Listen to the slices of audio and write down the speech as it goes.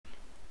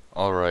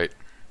Alright,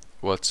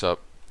 what's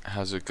up?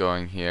 How's it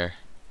going here?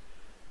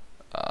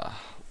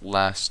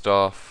 Last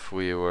off,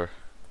 we were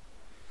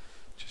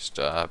just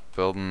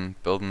building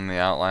the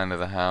outline of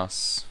the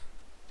house.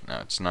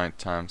 Now it's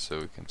nighttime, so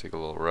we can take a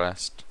little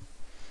rest.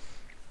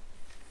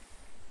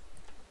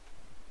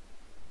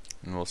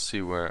 And we'll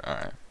see where.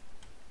 Alright,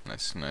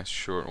 nice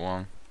short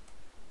one.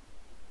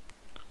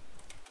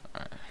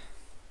 Alright,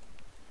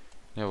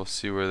 yeah, we'll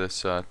see where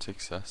this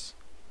takes us.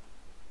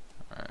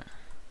 Alright,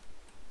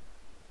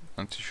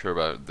 not too sure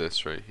about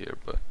this right here,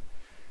 but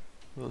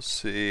we'll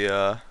see.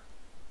 We'll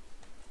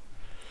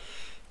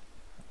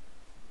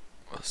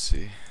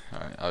see.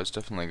 Alright, I was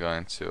definitely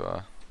going to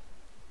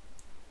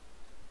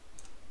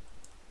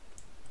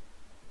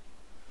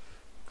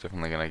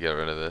get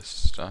rid of this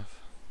stuff.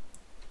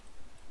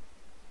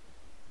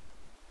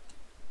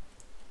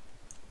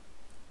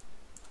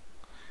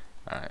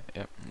 Alright,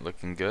 yep,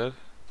 looking good.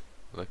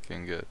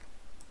 Looking good.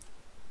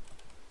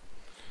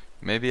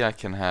 Maybe I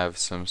can have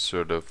some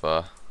sort of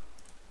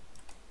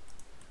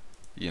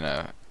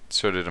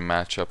sort of to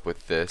match up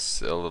with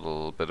this, a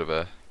little bit of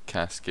a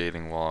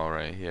cascading wall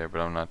right here, but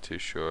I'm not too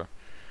sure.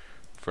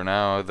 For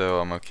now,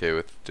 though, I'm okay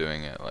with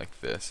doing it like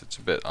this. It's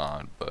a bit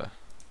odd, but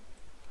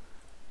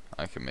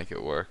I can make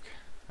it work.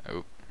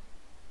 Oh,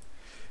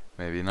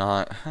 maybe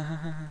not.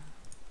 Alright.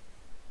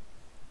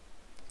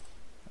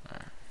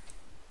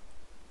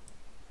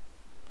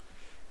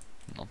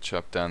 I'll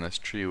chop down this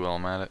tree while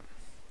I'm at it.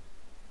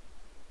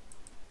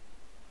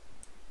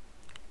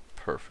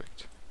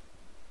 Perfect.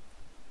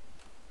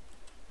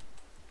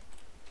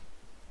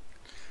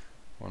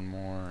 One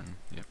more, and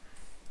yep.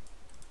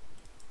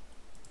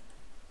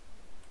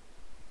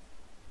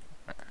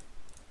 Right.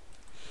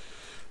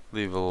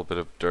 Leave a little bit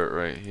of dirt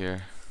right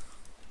here.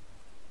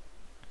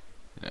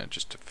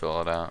 Just to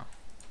fill it out.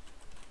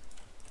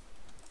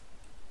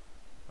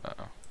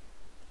 Uh-oh.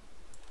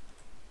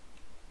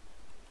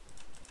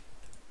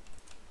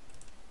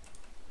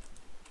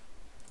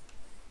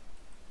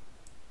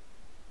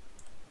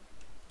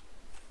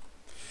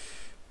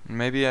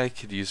 Maybe I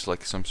could use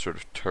like some sort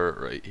of turret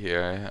right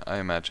here. I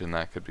imagine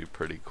that could be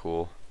pretty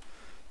cool.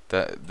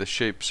 That the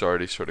shape's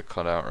already sort of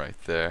cut out right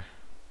there.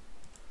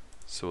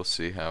 So we'll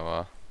see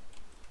how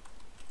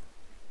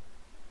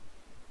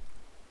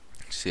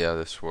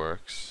this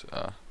works.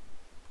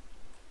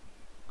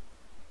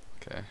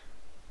 Okay.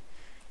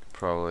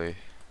 Probably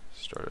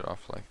start it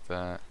off like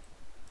that.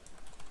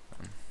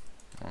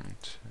 1,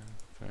 2,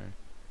 3.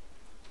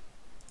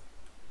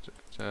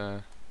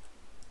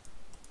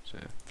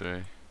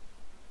 3.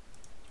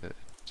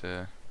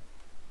 Yeah,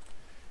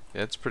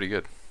 it's pretty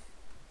good.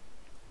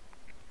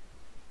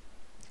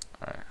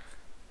 Alright.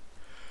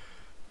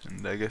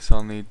 And I guess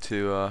I'll need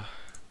to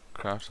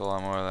craft a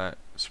lot more of that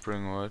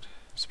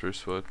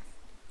spruce wood.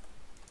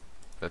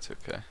 That's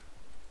okay.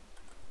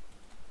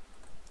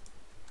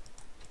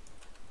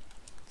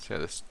 See how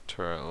this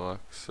turret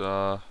looks. It's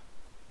a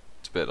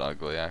bit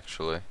ugly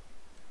actually.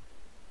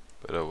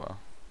 But oh well.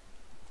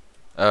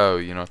 Oh,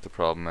 you know what the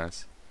problem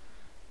is?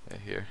 Yeah,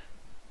 here.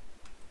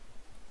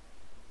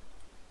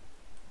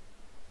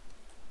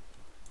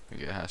 I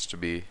think it has to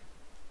be.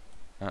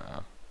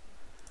 Uh-oh.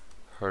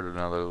 Heard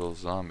another little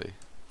zombie.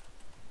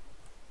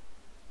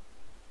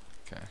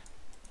 Okay.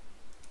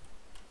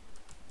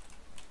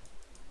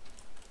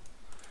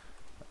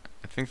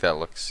 I think that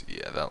looks,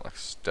 yeah, that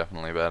looks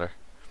definitely better.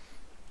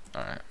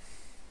 Alright.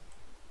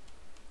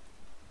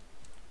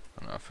 I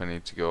don't know if I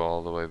need to go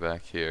all the way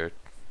back here.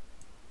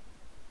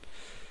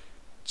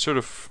 It's sort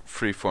of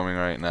free-forming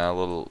right now,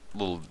 a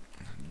little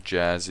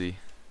jazzy,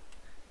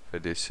 if I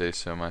do say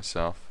so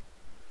myself.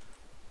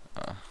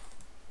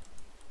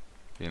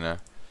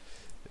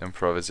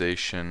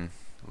 Improvisation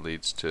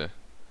leads to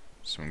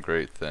some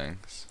great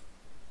things.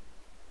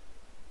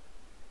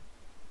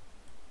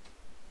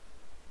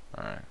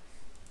 Alright.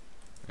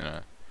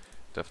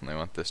 Definitely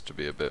want this to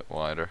be a bit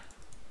wider.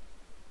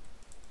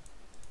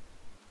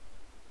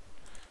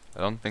 I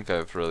don't think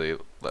I've really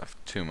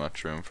left too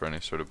much room for any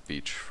sort of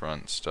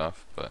beachfront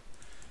stuff, but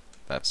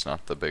that's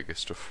not the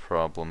biggest of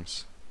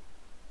problems.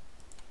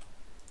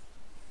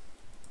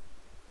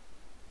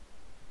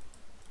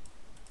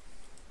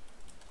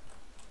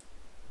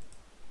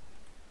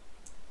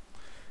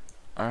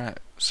 Alright,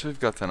 so we've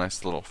got the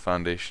nice little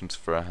foundations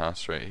for a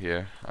house right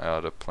here. I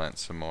ought to plant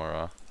some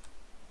more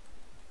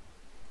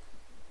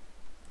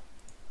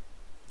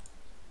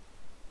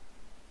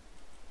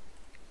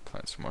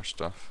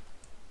stuff.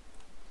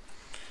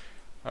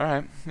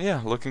 Alright,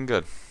 yeah, looking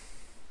good,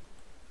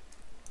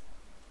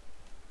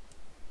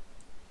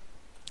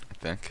 I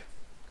think.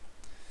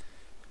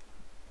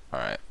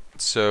 Alright,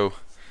 so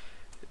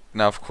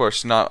now of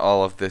course not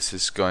all of this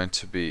is going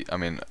to be, I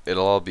mean,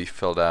 it'll all be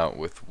filled out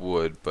with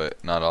wood,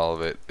 but not all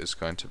of it is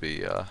going to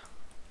be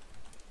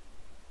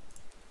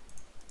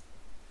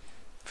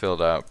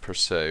filled out per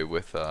se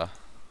with a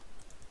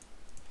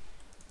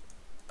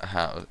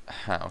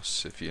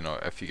house, if you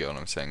get what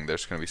I'm saying.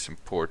 There's going to be some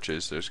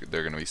porches, there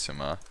are going to be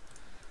some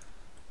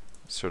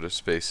sort of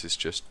spaces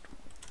just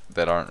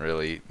that aren't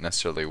really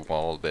necessarily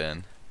walled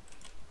in.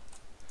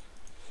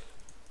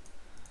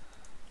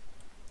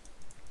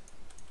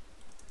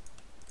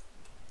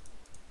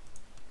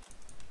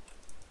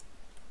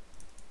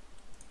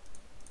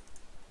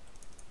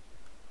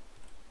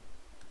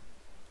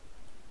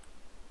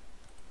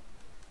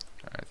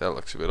 that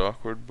looks a bit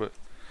awkward, but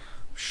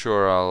I'm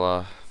sure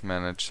I'll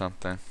manage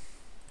something.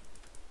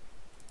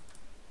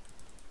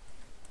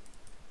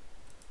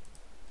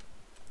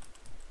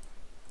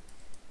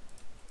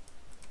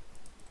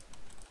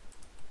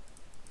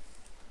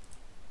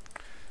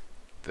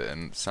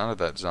 The sound of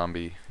that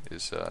zombie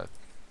is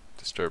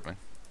disturbing.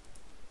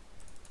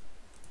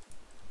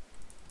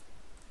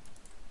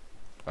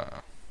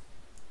 Uh-oh.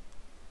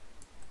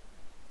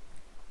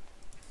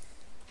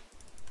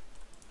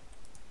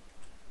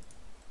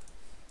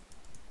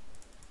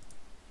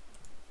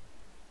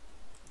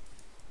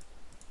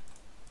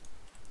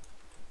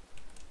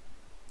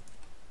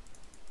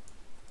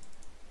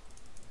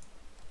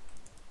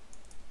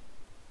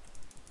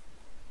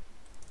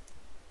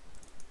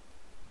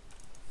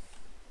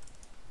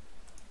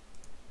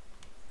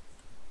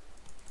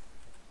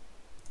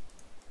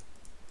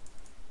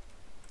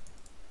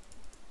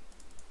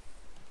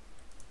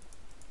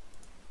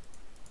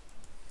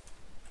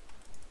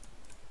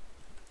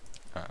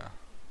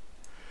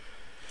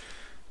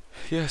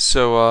 Yeah,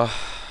 so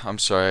I'm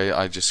sorry,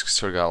 I just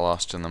sort of got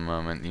lost in the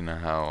moment. You know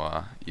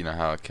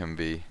how it can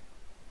be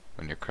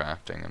when you're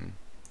crafting and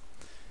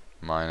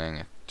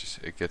mining.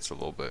 It gets a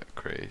little bit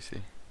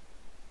crazy.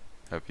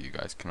 Hope you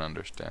guys can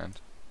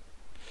understand.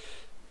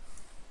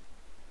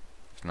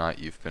 If not,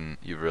 you've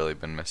really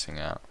been missing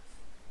out.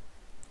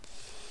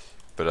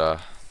 But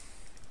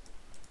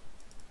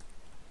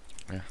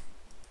yeah.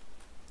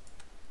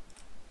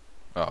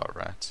 Oh,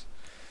 rats.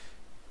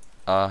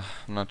 I'm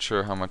not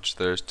sure how much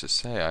there's to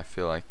say. I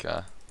feel like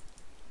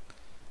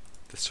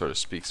this sort of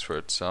speaks for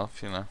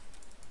itself, you know.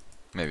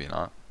 Maybe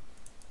not.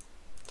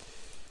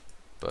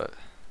 But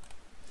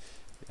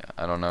yeah,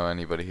 I don't know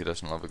anybody who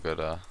doesn't love a good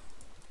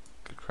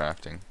good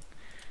crafting.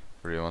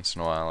 Every once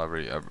in a while,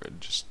 every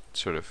just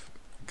sort of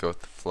go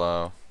with the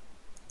flow.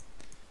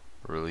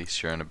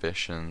 Release your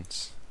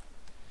inhibitions.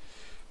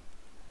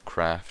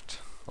 Craft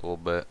a little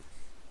bit.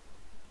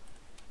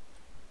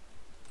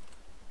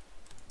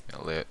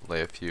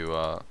 Lay a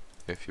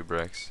few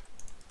bricks.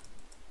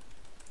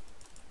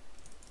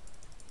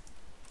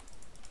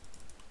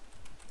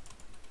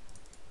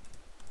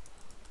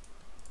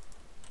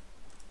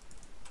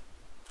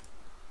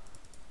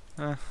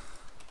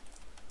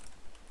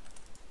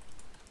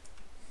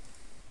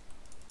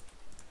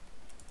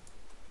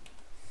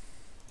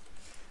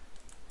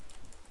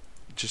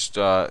 Just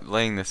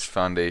laying this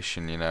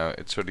foundation, you know,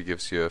 it sort of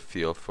gives you a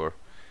feel for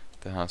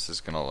the house is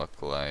gonna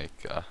look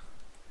like.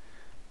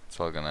 It's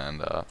all gonna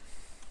end up.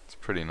 It's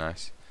pretty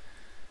nice.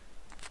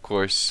 Of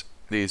course,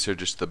 these are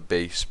just the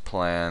base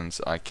plans.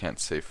 I can't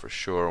say for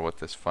sure what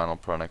this final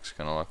product's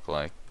gonna look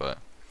like, but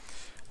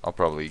I'll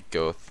probably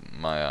go with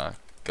my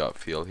gut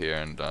feel here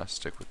and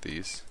stick with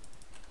these.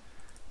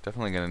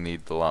 Definitely gonna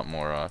need a lot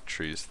more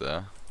trees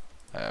though.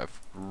 I've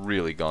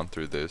really gone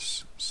through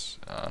this.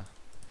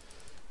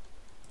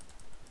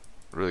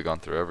 Really gone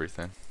through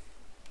everything.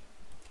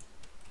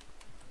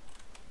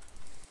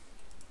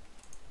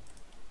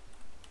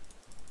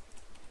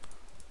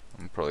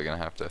 I'm probably gonna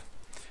have to.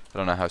 I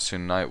don't know how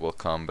soon night will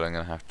come, but I'm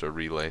gonna have to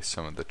relay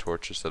some of the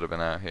torches that have been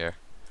out here.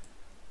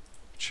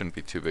 It shouldn't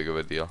be too big of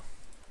a deal.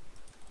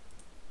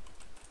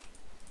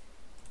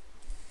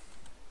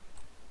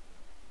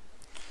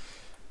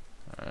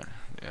 Alright,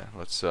 yeah,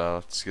 let's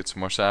get some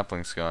more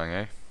saplings going,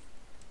 eh?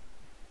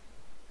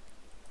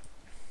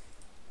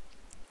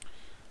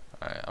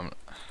 Alright,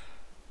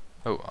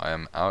 oh, I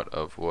am out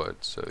of wood,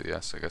 so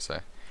yes, I guess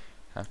I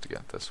have to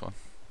get this one.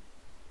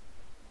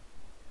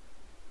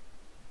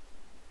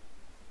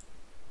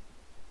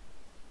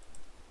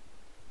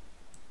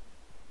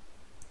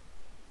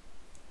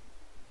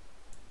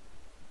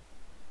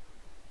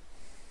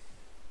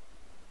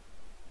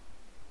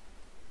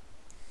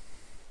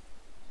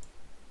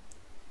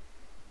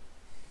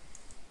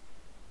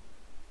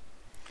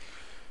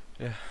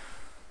 Yeah.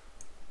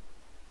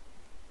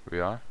 Here we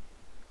are.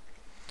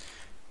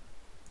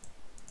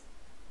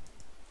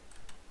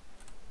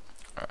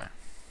 Alright.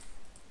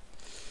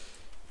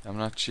 I'm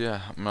not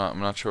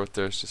sure what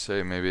there's to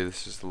say. Maybe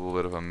this is a little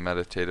bit of a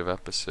meditative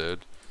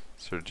episode.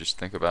 Sort of just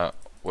think about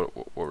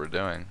what we're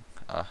doing.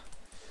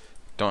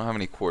 Don't have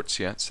any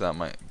quartz yet, so that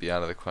might be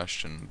out of the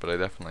question, but I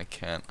definitely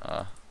can't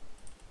I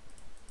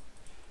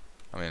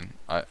mean,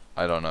 I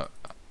don't know.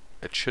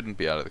 It shouldn't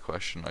be out of the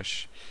question.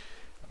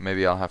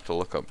 Maybe I'll have to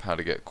look up how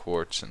to get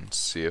quartz and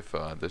see if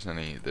there's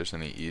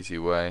any easy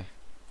way.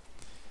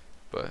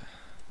 But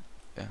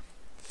yeah,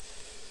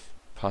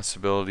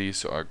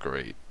 possibilities are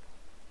great.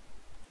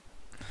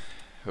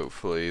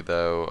 Hopefully,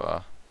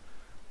 though,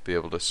 be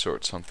able to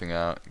sort something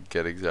out,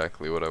 get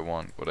exactly what I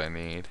want, what I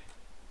need.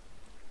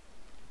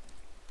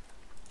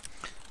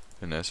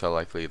 Who knows how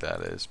likely that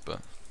is,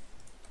 but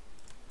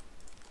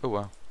oh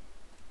well.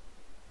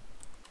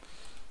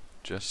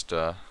 Just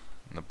in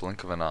the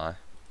blink of an eye.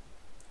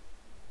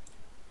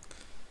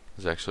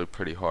 It's actually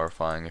pretty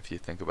horrifying if you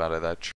think about it. That